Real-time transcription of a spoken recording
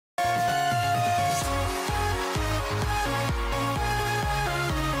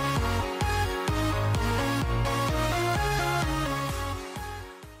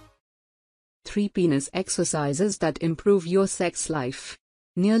3 penis exercises that improve your sex life.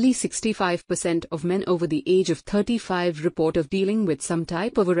 Nearly 65% of men over the age of 35 report of dealing with some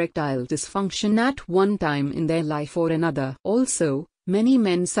type of erectile dysfunction at one time in their life or another. Also, many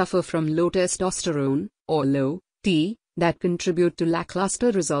men suffer from low testosterone, or low T, that contribute to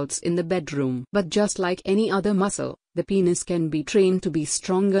lackluster results in the bedroom. But just like any other muscle, the penis can be trained to be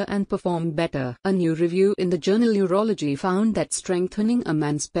stronger and perform better. A new review in the journal Urology found that strengthening a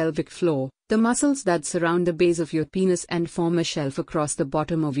man's pelvic floor, the muscles that surround the base of your penis and form a shelf across the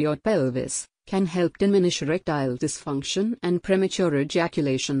bottom of your pelvis, can help diminish erectile dysfunction and premature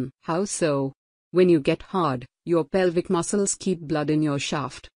ejaculation. How so? When you get hard, your pelvic muscles keep blood in your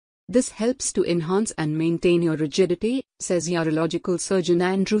shaft. This helps to enhance and maintain your rigidity, says urological surgeon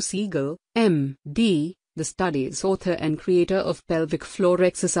Andrew Siegel, M.D., the study's author and creator of Pelvic Floor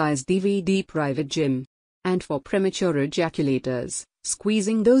Exercise DVD Private Gym. And for premature ejaculators,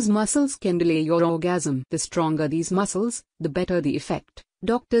 squeezing those muscles can delay your orgasm. The stronger these muscles, the better the effect,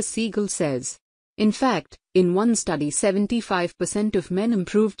 Dr. Siegel says. In fact, in one study 75% of men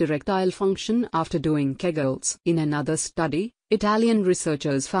improved erectile function after doing Kegels. In another study, Italian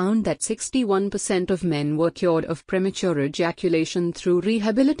researchers found that 61% of men were cured of premature ejaculation through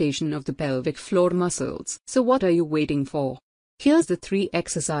rehabilitation of the pelvic floor muscles. So what are you waiting for? Here's the 3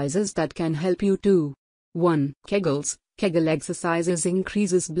 exercises that can help you too. 1. Kegels. Kegel exercises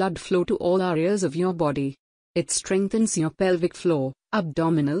increases blood flow to all areas of your body. It strengthens your pelvic floor,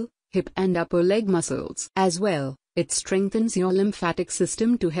 abdominal, hip and upper leg muscles. As well, it strengthens your lymphatic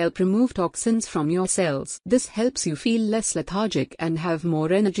system to help remove toxins from your cells. This helps you feel less lethargic and have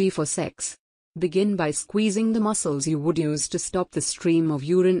more energy for sex. Begin by squeezing the muscles you would use to stop the stream of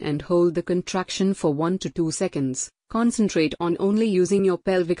urine and hold the contraction for 1 to 2 seconds. Concentrate on only using your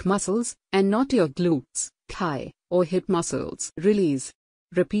pelvic muscles, and not your glutes, thigh, or hip muscles. Release.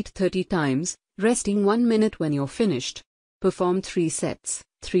 Repeat 30 times, resting 1 minute when you're finished. Perform 3 sets,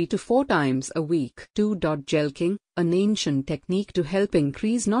 3 to 4 times a week. 2. Jelking, an ancient technique to help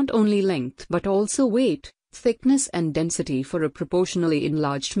increase not only length but also weight, thickness and density for a proportionally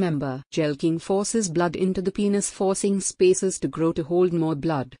enlarged member. Jelking forces blood into the penis, forcing spaces to grow to hold more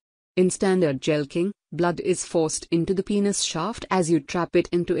blood. In standard jelking, blood is forced into the penis shaft as you trap it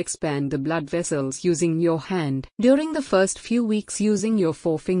in to expand the blood vessels using your hand. During the first few weeks, using your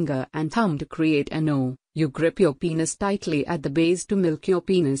forefinger and thumb to create an O, you grip your penis tightly at the base to milk your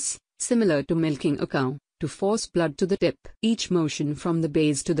penis, similar to milking a cow, to force blood to the tip. Each motion from the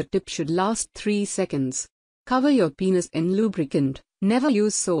base to the tip should last 3 seconds. Cover your penis in lubricant. Never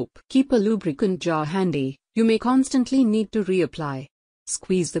use soap. Keep a lubricant jar handy. You may constantly need to reapply.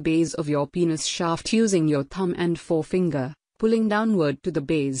 Squeeze the base of your penis shaft using your thumb and forefinger, pulling downward to the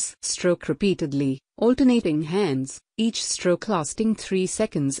base. Stroke repeatedly, alternating hands, each stroke lasting 3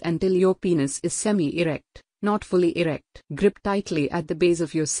 seconds until your penis is semi-erect, not fully erect. Grip tightly at the base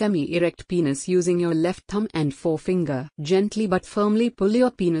of your semi-erect penis using your left thumb and forefinger. Gently but firmly pull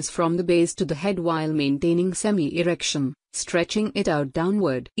your penis from the base to the head while maintaining semi-erection, stretching it out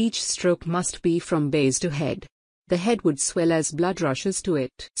downward. Each stroke must be from base to head. The head would swell as blood rushes to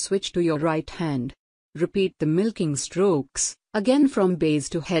it. Switch to your right hand. Repeat the milking strokes, again from base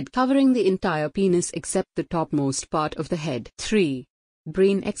to head, covering the entire penis except the topmost part of the head. 3.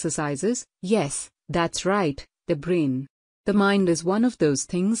 Brain exercises. Yes, that's right, the brain. The mind is one of those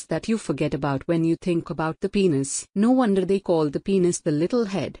things that you forget about when you think about the penis. No wonder they call the penis the little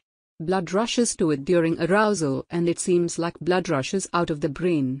head. Blood rushes to it during arousal and it seems like blood rushes out of the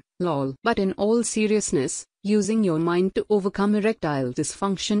brain, lol. But in all seriousness, using your mind to overcome erectile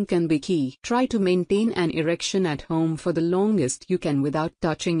dysfunction can be key. Try to maintain an erection at home for the longest you can without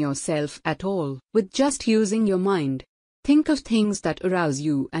touching yourself at all, with just using your mind. Think of things that arouse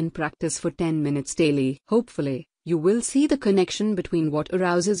you and practice for 10 minutes daily. Hopefully, you will see the connection between what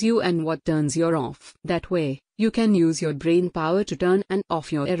arouses you and what turns you off. That way, you can use your brain power to turn and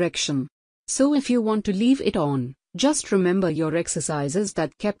off your erection. So if you want to leave it on, just remember your exercises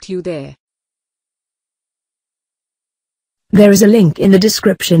that kept you there. There is a link in the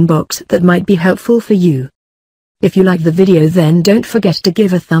description box that might be helpful for you. If you like the video, then don't forget to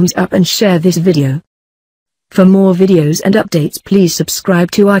give a thumbs up and share this video. For more videos and updates, please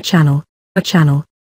subscribe to our channel.